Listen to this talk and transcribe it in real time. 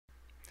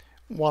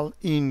while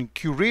in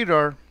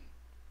QRadar,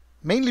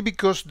 mainly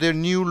because their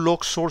new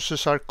log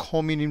sources are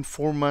coming in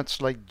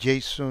formats like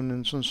JSON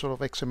and some sort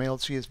of XML,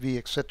 CSV,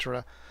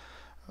 etc.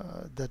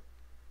 That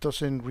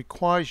doesn't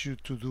require you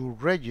to do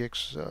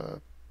regex.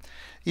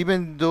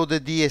 Even though the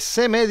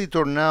DSM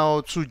editor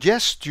now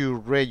suggests you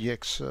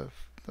regex,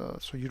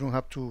 so you don't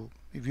have to,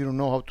 if you don't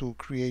know how to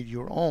create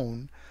your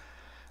own,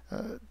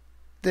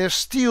 there's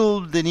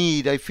still the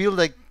need. I feel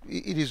like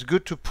it is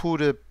good to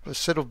put a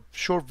set of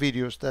short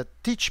videos that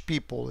teach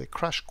people a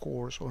crash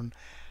course on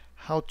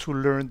how to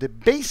learn the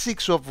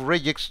basics of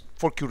regex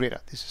for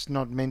QRadar. This is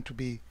not meant to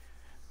be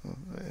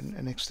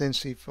an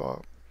extensive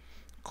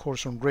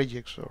course on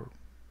regex or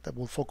that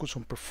will focus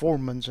on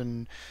performance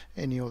and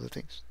any other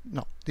things.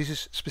 No, this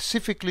is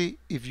specifically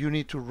if you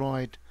need to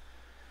write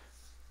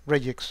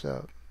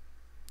regex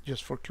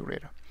just for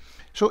QRadar.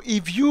 So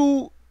if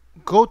you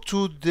go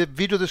to the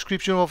video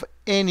description of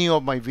any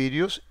of my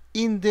videos,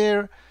 in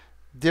there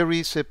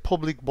is a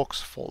public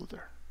box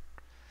folder,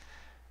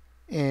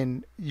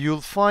 and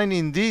you'll find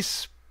in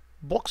this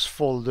box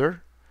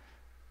folder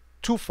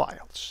 2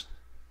 files,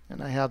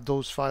 and I have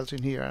those files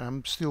in here, and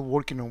I'm still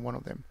working on one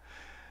of them.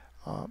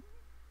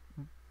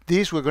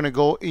 This we're going to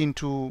go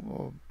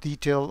into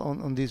detail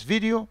on this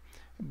video,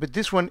 but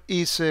this one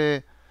is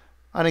an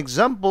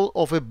example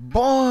of a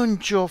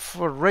bunch of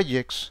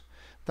regex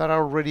that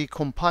are already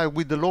compiled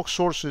with the log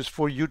sources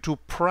for you to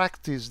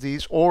practice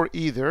this, or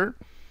either,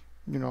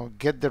 you know,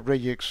 get the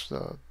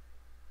regex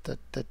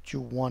that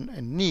you want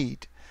and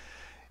need.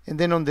 And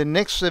then on the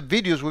next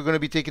videos, we're going to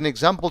be taking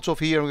examples of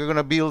here, and we're going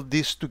to build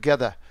this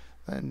together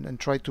and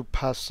try to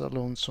pass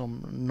along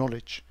some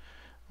knowledge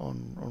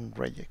on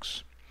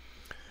regex.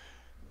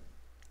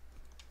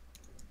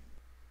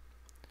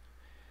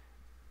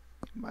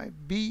 It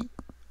might be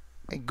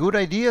a good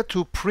idea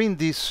to print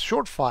this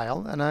short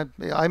file, and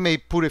I may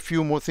put a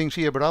few more things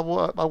here, but I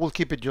will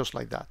keep it just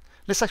like that.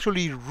 Let's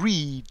actually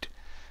read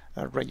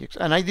regex,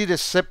 and I did a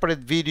separate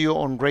video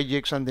on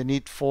regex and the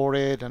need for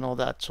it and all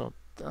that, so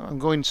I'm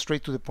going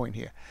straight to the point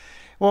here.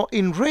 Well,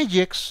 in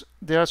regex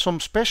there are some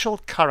special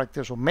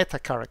characters or meta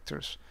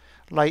characters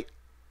like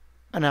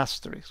an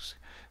asterisk.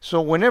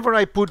 So whenever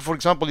I put, for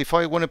example, if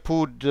I want to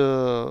put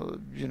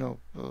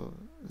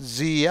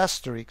Z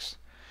asterisk,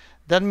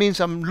 that means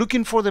I'm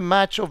looking for the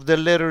match of the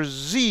letter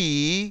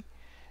Z.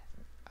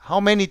 How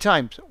many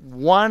times?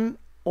 1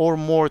 or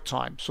more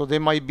times. So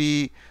there might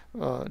be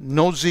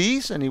no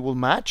Z's and it will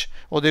match,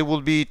 or there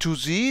will be 2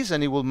 Z's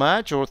and it will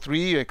match, or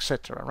 3,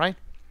 etc. Right?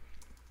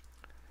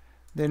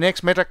 The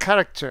next meta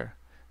character,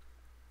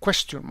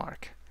 question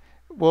mark.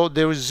 Well,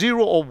 there is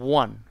 0 or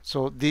 1.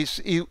 So this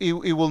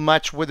it will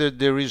match whether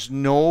there is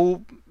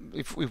no.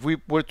 If we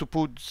were to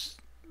put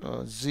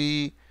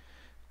Z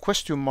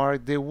question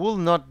mark, there will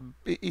not,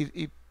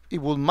 it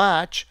will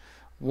match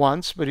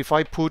once, but if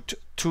I put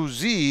 2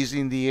 Z's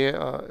in the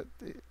air,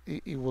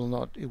 it will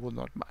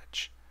not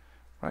match,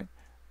 right?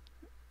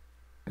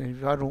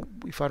 And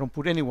if I don't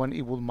put anyone,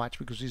 it will match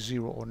because it's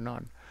 0 or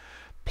none.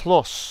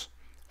 Plus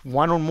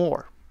 1 or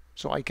more,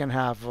 so I can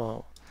have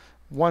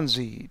 1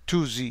 Z,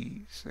 2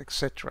 Z's,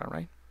 etc.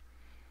 Right?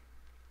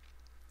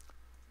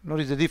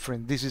 Notice the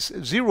difference. This is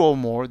 0 or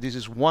more. This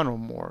is 1 or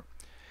more.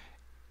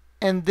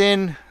 And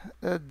then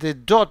the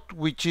dot,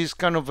 which is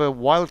kind of a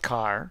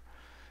wildcard,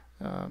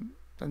 and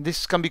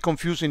this can be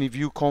confusing if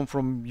you come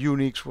from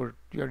Unix where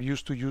you are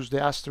used to use the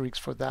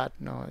asterisk for that.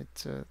 No,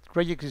 it's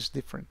regex is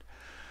different.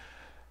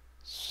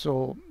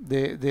 So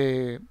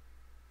the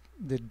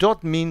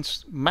dot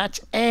means match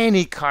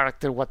any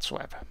character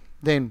whatsoever.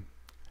 Then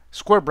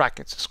square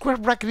brackets. Square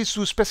bracket is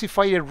to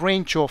specify a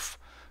range of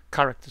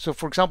characters. So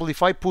for example,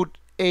 if I put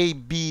A,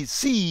 B,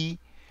 C,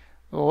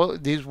 well,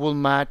 this will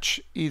match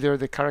either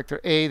the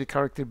character A, the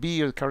character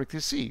B, or the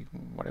character C,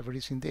 whatever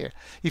is in there.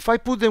 If I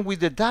put them with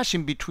the dash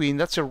in between,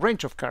 that's a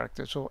range of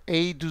characters. So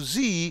A to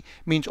Z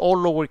means all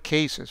lower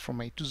cases from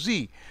A to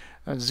Z.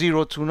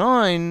 0 to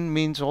 9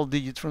 means all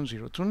digits from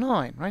 0 to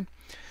 9, right?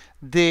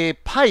 The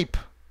pipe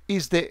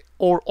is the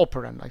OR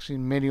operand, like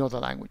in many other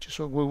languages.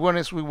 So we want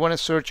to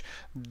search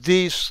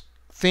this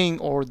thing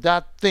or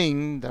that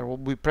thing that will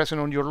be present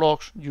on your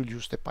logs. You'll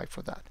use the pipe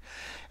for that.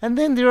 And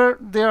then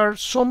there are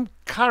some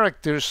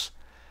characters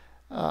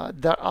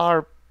that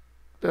are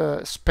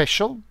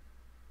special,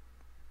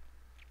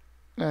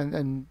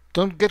 and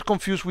don't get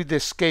confused with the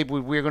escape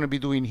we're going to be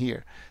doing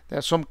here. There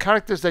are some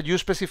characters that you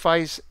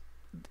specify \T.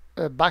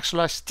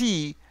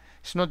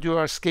 It's not you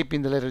are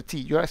escaping the letter T.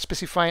 You are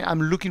specifying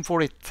I'm looking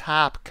for a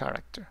tab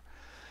character.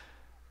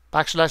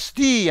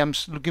 \D, I'm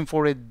looking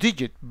for a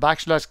digit.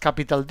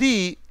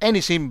 \D,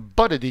 anything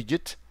but a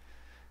digit.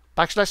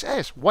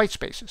 \S, white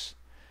spaces.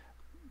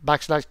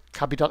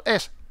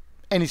 \S,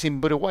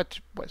 anything but a white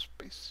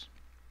space.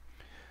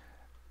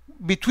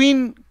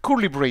 Between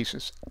curly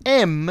braces,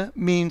 M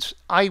means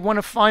I want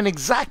to find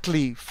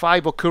exactly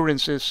 5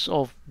 occurrences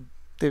of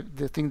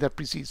the thing that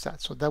precedes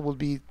that. So that will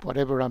be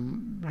whatever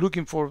I'm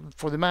looking for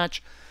the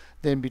match.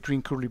 Then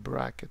between curly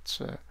brackets,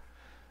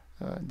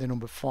 the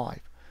number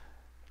 5.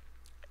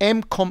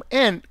 M,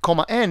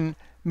 N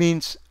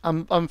means I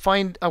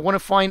want to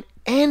find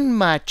n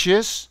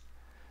matches,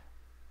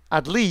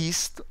 at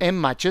least n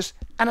matches,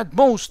 and at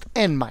most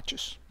n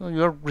matches. So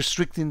you're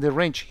restricting the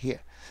range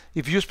here.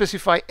 If you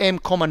specify m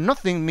comma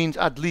nothing, means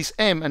at least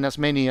m and as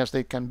many as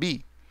they can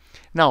be.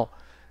 Now,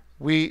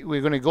 we're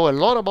going to go a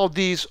lot about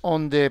this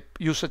on the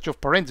usage of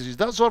parentheses.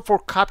 That's all for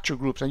capture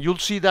groups, and you'll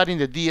see that in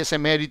the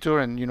DSM editor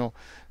and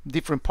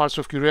different parts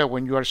of Curea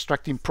when you are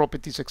extracting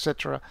properties,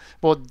 etc.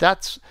 But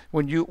that's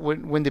when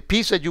the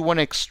piece that you want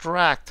to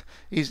extract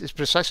is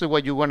precisely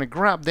what you want to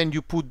grab, then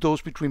you put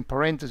those between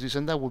parentheses,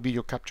 and that will be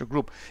your capture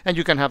group. And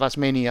you can have as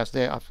many as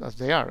they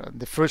are.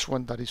 The first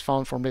one that is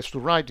found from left to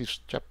right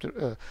is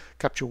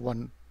capture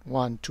 1,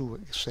 2,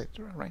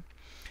 etc. Right?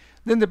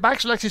 Then the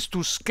backslash is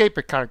to escape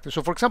a character.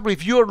 So for example,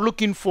 if you're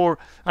looking for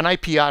an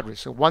IP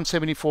address, so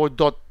 174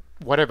 dot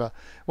whatever,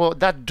 well,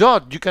 that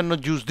dot, you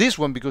cannot use this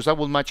one because that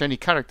will match any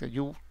character.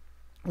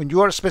 When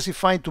you are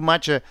specifying to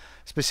match a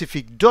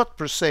specific dot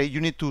per se,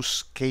 you need to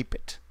escape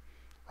it,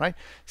 right?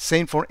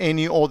 Same for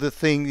any other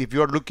thing. If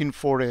you are looking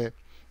for a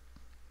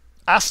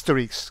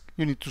asterisk,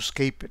 you need to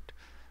escape it.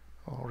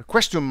 Or a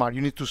question mark,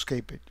 you need to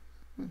escape it.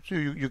 So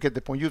you get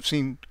the point. You've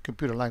seen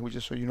computer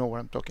languages, so you know what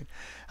I'm talking.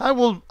 I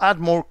will add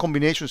more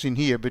combinations in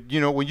here, but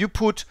when you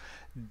put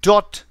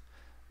dot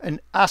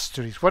and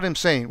asterisk, what I'm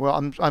saying,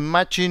 well, I'm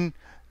matching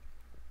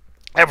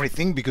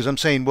everything because I'm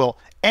saying, well,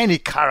 any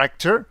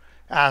character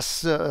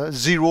as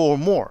 0 or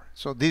more.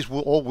 So this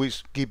will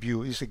always give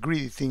you, it's a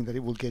greedy thing that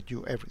it will get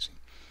you everything.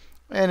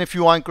 And a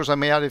few anchors, I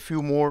may add a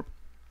few more.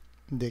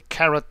 The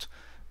caret,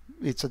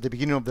 it's at the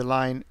beginning of the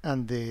line,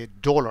 and the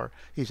dollar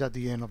is at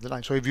the end of the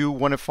line. So if you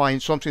want to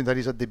find something that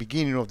is at the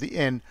beginning of the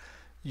end,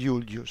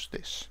 you'll use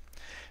this.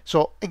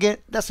 So again,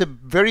 that's a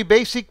very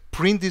basic.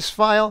 Print this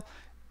file.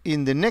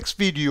 In the next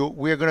video,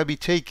 we're going to be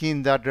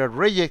taking that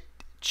Regex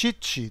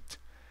cheat sheet,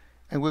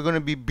 and we're going to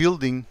be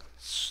building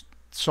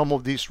some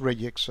of these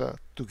regex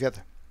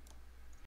together.